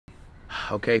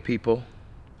Okay, people,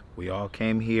 we all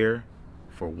came here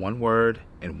for one word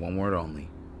and one word only.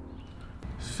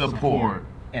 Support.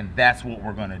 And that's what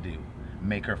we're gonna do.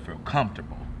 Make her feel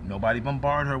comfortable. Nobody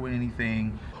bombard her with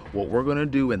anything. What we're gonna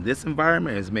do in this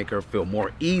environment is make her feel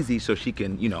more easy so she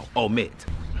can, you know, omit.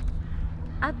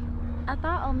 I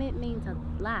thought omit means to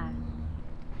lie.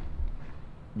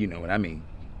 You know what I mean.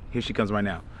 Here she comes right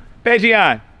now.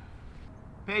 Bookpaigion!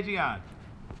 Bookpaigion!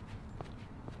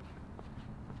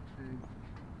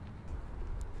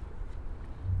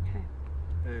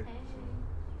 Hey.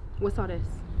 What's all this?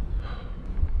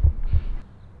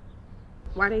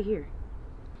 Why they here?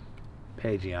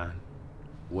 Bookpaigion,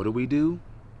 what do?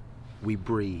 We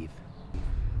breathe.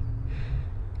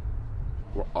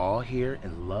 We're all here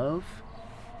in love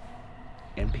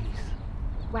and peace.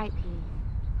 Right, P.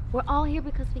 We're all here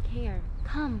because we care.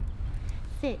 Come,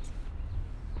 sit.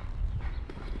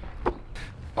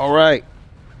 All right.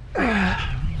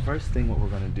 First thing what we're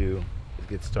gonna do is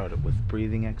get started with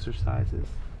breathing exercises.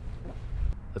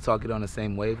 Let's all get on the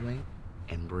same wavelength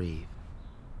and breathe.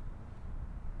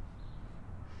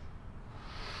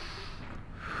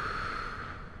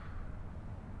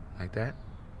 Like that.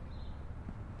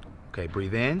 Okay,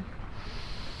 breathe in.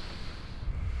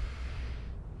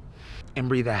 And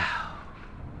breathe out.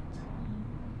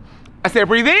 I said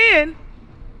breathe in.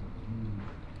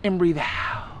 And breathe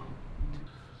out.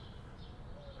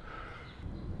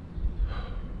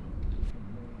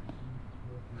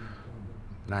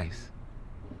 Nice.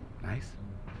 Nice.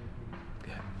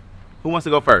 Good. Who wants to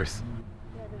go first?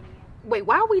 Wait,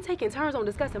 why are we taking turns on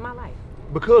discussing my life?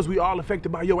 Because we all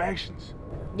affected by your actions.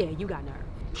 Yeah, you got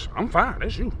nerve. I'm fine,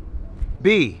 that's you.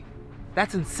 B,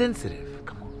 that's insensitive.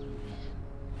 Come on.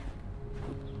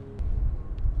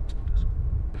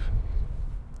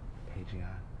 Bookpaigion.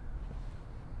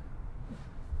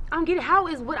 I don't get it. How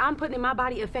is what I'm putting in my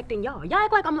body affecting y'all? Y'all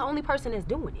act like I'm the only person that's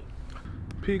doing it.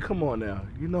 P, come on now.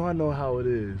 You know I know how it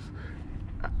is.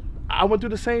 I went through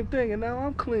the same thing and now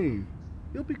I'm clean.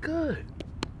 You'll be good.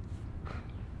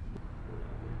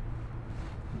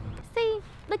 See,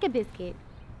 look at BIZKIT.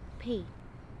 P,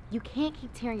 you can't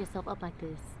keep tearing yourself up like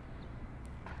this.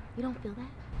 You don't feel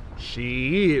that?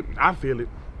 Shit, I feel it.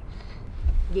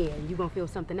 Yeah, you gonna feel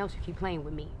something else. You keep playing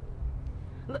with me.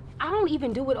 Look, I don't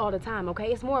even do it all the time,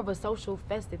 okay? It's more of a social,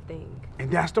 festive thing. And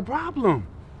that's the problem.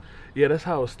 Yeah, that's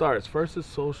how it starts. First it's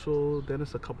social, then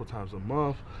it's a couple times a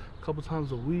month, a couple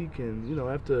times a week, and you know,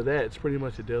 after that, it's pretty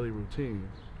much a daily routine.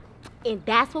 And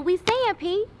that's what we saying,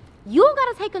 P. You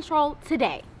gotta take control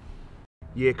today.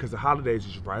 Yeah, because the holidays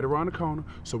is right around the corner,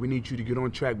 so we need you to get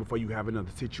on track before you have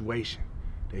another situation.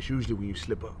 That's usually when you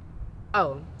slip up.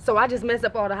 Oh, so I just mess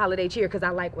up all the holiday cheer because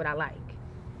I like what I like.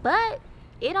 But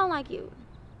it don't like you.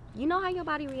 You know how your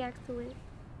body reacts to it.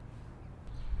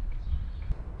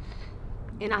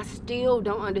 And I still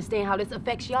don't understand how this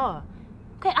affects y'all.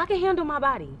 Okay, I can handle my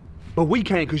body. But we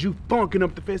can't because you funking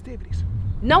up the festivities.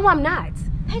 No, I'm not.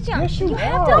 Yes, you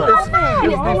have to are.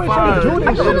 You're always trying to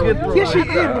do this shit.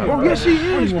 Yes, she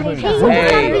is, bro. Yes, she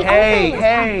is.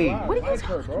 Hey. What are you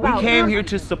talking about? We came here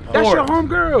to support. That's your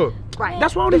homegirl. Right.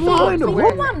 That's why only one in the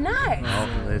group. No, I'm not. Oh,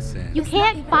 listen. You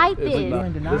can't fight this.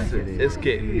 Listen, it's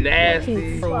getting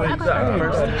nasty.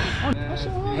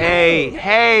 Hey.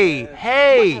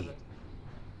 Hey.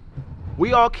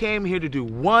 We all came here to do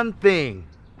one thing.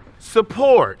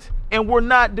 Support. And we're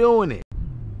not doing it.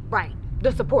 Right.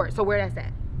 The support. So where that's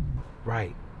at?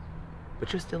 Right.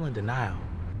 But you're still in denial.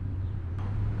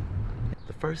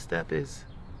 The first step is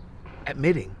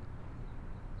admitting.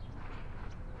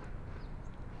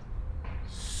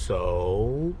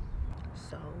 So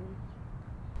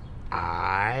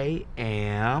I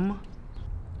am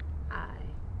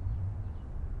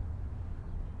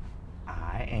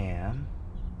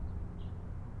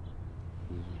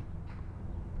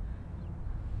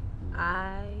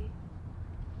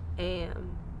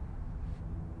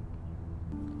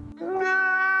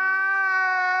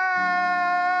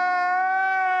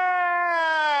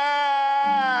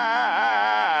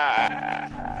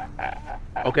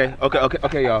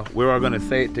Okay, y'all. We're all gonna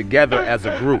say it together as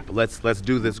a group. Let's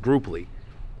do this grouply.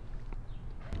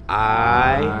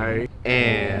 I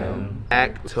am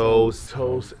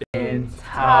lactose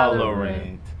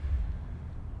intolerant.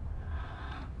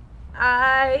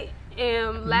 I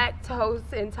am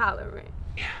lactose intolerant.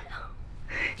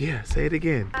 Yeah, say it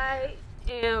again. I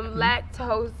am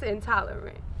lactose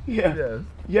intolerant. Yeah.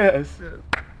 Yes.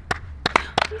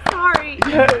 I'm sorry.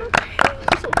 Yes.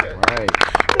 It's okay. Right.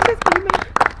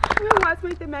 Let's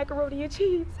make the macaroni and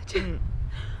cheese.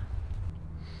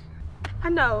 I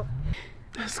know.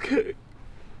 That's good.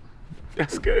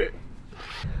 That's good.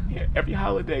 here every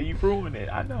holiday. You ruin it.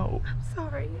 I know. I'm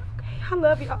sorry. Okay, I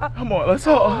love y'all. Come on, let's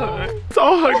all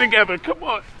hug together. Come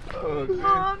on.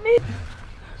 Mommy.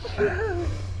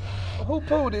 Who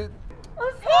pulled it?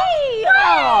 Hey!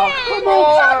 Come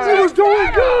on! She was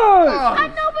doing good! I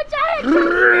know, but y'all had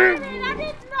just and I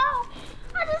didn't know.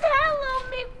 I just had a little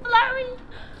McFlurry.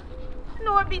 I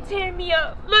know it'd be tearing me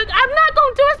up. Look, I'm not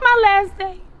gonna do it. It's my last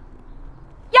day.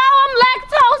 Y'all, I'm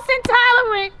lactose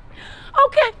intolerant.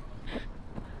 Okay.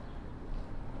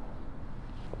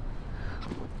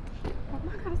 I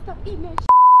gotta stop eating that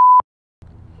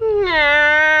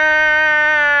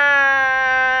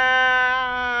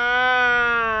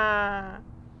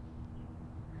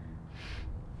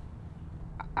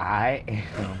I am.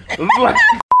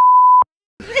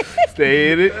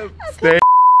 Stay in it. Stay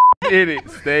in it.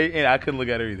 Stay in it. I couldn't look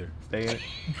at her either. Stay in it.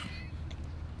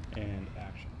 And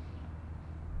action.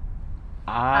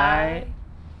 I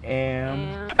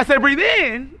am. I said breathe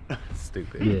in.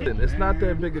 Stupid. Yeah. It's not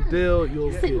that big a deal.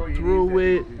 You'll get through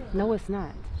it. No, it's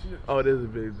not. Oh, it is a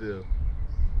big deal.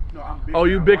 Oh,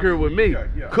 you bicker with me?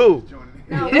 Cool.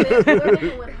 No, we're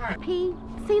bicking with her. P,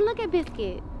 see, look at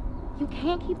BIZKIT. You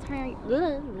can't keep turning.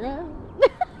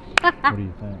 What do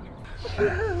you think?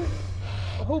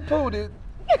 Who pulled it?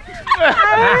 I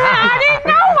didn't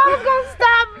know I was gonna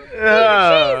stop eating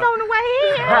cheese on the way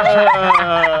here.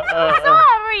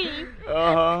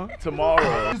 I'm sorry.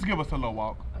 Tomorrow. Just give us a little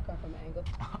walk. I come from an angle.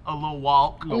 A little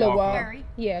walk. A little walk.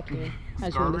 Yeah, I can. I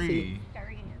just wanted to see.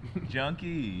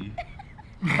 Junkie.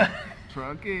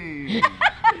 Trunky.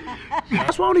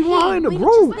 That's why only one in the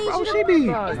group, bro. She be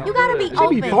You gotta be she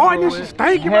open. be farting and she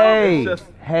stinking, bro.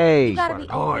 Hey. You gotta be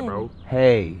Hard, open. bro.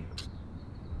 Hey.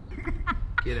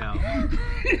 Get out.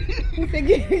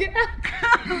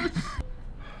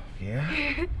 Yeah?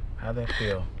 How'd that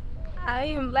feel? I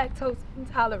am lactose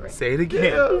intolerant. Say it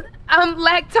again. I'm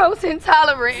lactose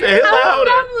intolerant. Say it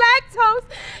louder. I'm lactose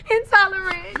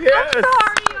intolerant. Yes. I'm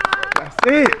sorry, y'all. That's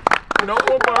it. No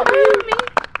more Barbie. Forgive me.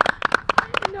 I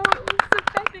didn't know it was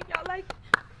affecting y'all like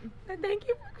that. But thank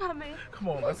you for coming. Come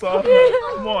on, let's all.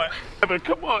 Come on. Evan,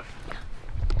 come on.